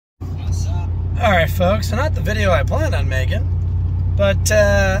Alright folks, so not the video I planned on making, but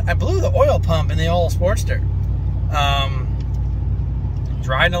I blew the oil pump in the old Sportster. Was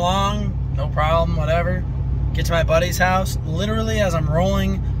riding along, no problem, whatever. Get to my buddy's house, literally as I'm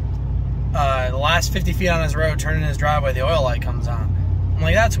rolling the last 50 feet on his road, turning his driveway, the oil light comes on. I'm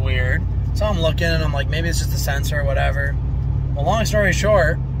like, that's weird. So I'm looking and I'm like, maybe it's just a sensor or whatever. Well, long story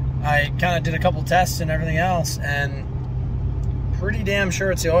short, I kind of did a couple tests and everything else, and pretty damn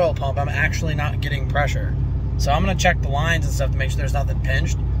sure it's the oil pump. I'm actually not getting pressure. So I'm going to check the lines and stuff to make sure there's nothing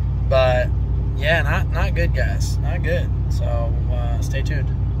pinched. But yeah, not good, guys. Not good. So stay tuned.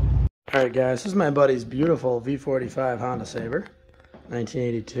 All right, guys. This is my buddy's beautiful V45 Honda Sabre,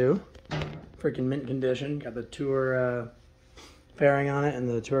 1982. Freaking mint condition. Got the Tour fairing on it and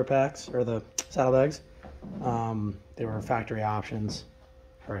the Tour packs, or the saddlebags. They were factory options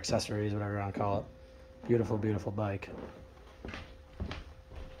or accessories, whatever you want to call it. Beautiful, beautiful bike.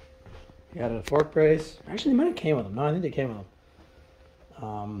 Got a fork brace. Actually, they might have came with them. No, I think they came with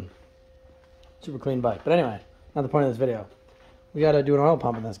them. Super clean bike. But anyway, not the point of this video. We got to do an oil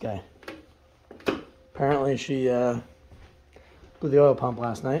pump in this guy. Apparently, she blew the oil pump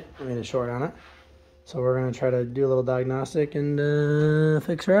last night. I made it short on it. So we're going to try to do a little diagnostic and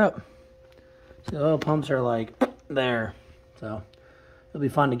fix her up. So the oil pumps are like there. So it'll be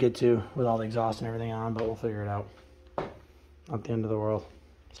fun to get to with all the exhaust and everything on, but we'll figure it out. Not the end of the world.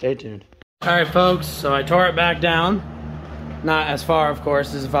 Stay tuned. Alright folks, so I tore it back down. Not as far, of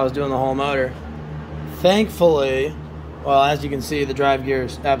course, as if I was doing the whole motor. Thankfully, well, as you can see, the drive gear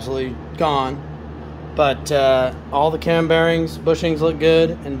is absolutely gone. But all the cam bearings, bushings look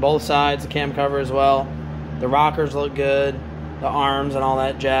good, and both sides, the cam cover as well. The rockers look good, the arms and all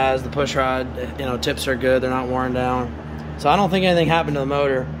that jazz. The push rod, tips are good, they're not worn down. So I don't think anything happened to the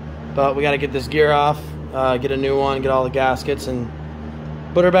motor, but we got to get this gear off, get a new one, get all the gaskets, and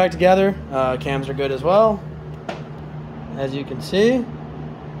put her back together. Cams are good as well, as you can see.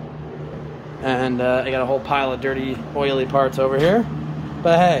 And I got a whole pile of dirty, oily parts over here.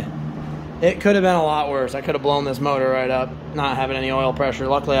 But hey, it could have been a lot worse. I could have blown this motor right up, not having any oil pressure.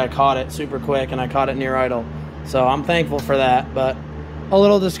 Luckily, I caught it super quick, and I caught it near idle. So I'm thankful for that, but a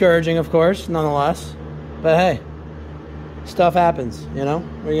little discouraging, of course, nonetheless. But hey, stuff happens, What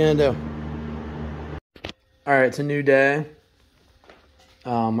are you going to do? All right, it's a new day. I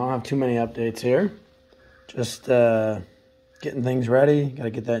don't have too many updates here. Just getting things ready. Got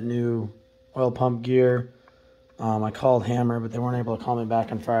to get that new oil pump gear. I called Hammer, but they weren't able to call me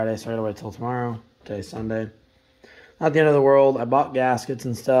back on Friday, so I got to wait till tomorrow. Today's Sunday. Not the end of the world. I bought gaskets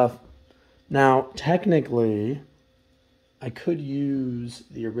and stuff. Now, technically, I could use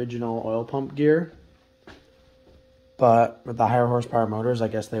the original oil pump gear, but with the higher horsepower motors, I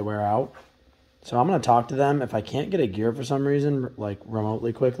guess they wear out. So I'm going to talk to them. If I can't get a gear for some reason, like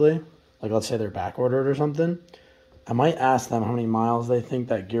remotely quickly, like let's say they're back ordered or something, I might ask them how many miles they think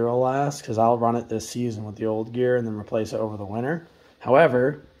that gear will last, because I'll run it this season with the old gear and then replace it over the winter.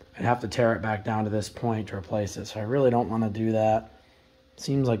 However, I'd have to tear it back down to this point to replace it, so I really don't want to do that.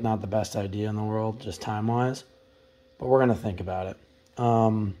 Seems like not the best idea in the world, just time-wise, but we're going to think about it.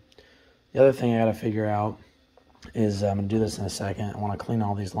 The other thing I got to figure out is, I'm going to do this in a second, I want to clean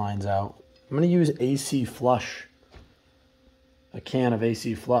all these lines out. I'm going to use AC Flush, a can of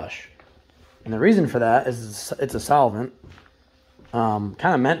AC Flush. And the reason for that is it's a solvent, kind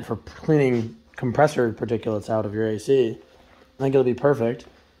of meant for cleaning compressor particulates out of your AC. I think it'll be perfect,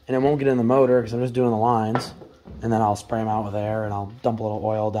 and it won't get in the motor because I'm just doing the lines, and then I'll spray them out with air, and I'll dump a little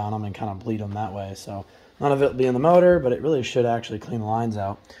oil down them and kind of bleed them that way. So none of it will be in the motor, but it really should actually clean the lines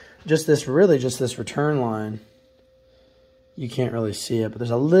out. Just this return line. You can't really see it, but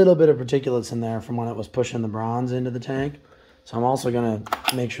there's a little bit of particulates in there from when it was pushing the bronze into the tank. So I'm also going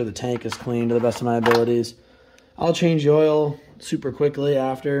to make sure the tank is clean to the best of my abilities. I'll change the oil super quickly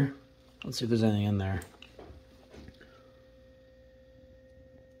after. Let's see if there's anything in there.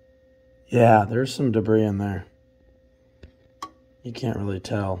 Yeah, there's some debris in there. You can't really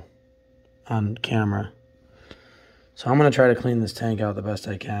tell on camera. So I'm going to try to clean this tank out the best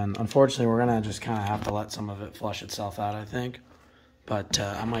I can. Unfortunately, we're going to just kind of have to let some of it flush itself out, I think. But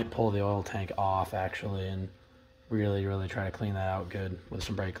I might pull the oil tank off, actually, and really, really try to clean that out good with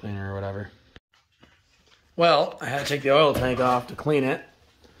some brake cleaner or whatever. Well, I had to take the oil tank off to clean it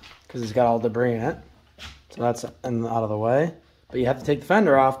because it's got all debris in it. So that's out of the way. But you have to take the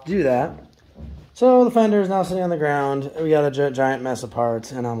fender off to do that. So the fender is now sitting on the ground. We got a giant mess of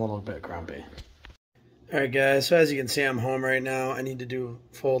parts, and I'm a little bit grumpy. Alright guys, so as you can see, I'm home right now. I need to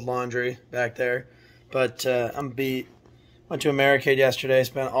fold laundry back there. But I'm beat. Went to Americade yesterday,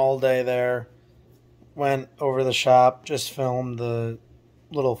 spent all day there. Went over to the shop, just filmed the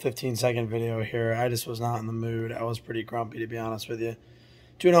little 15-second video here. I just was not in the mood. I was pretty grumpy, to be honest with you,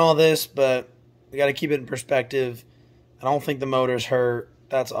 doing all this, but we got to keep it in perspective. I don't think the motor's hurt.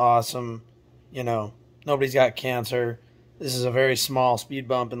 That's awesome. You know, nobody's got cancer. This is a very small speed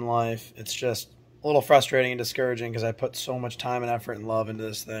bump in life. It's just a little frustrating and discouraging because I put so much time and effort and love into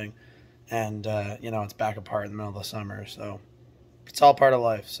this thing. And, you know, it's back apart in the middle of the summer. So it's all part of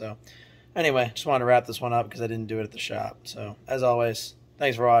life. So anyway, just wanted to wrap this one up because I didn't do it at the shop. So as always,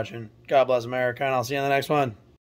 thanks for watching. God bless America, and I'll see you in the next one.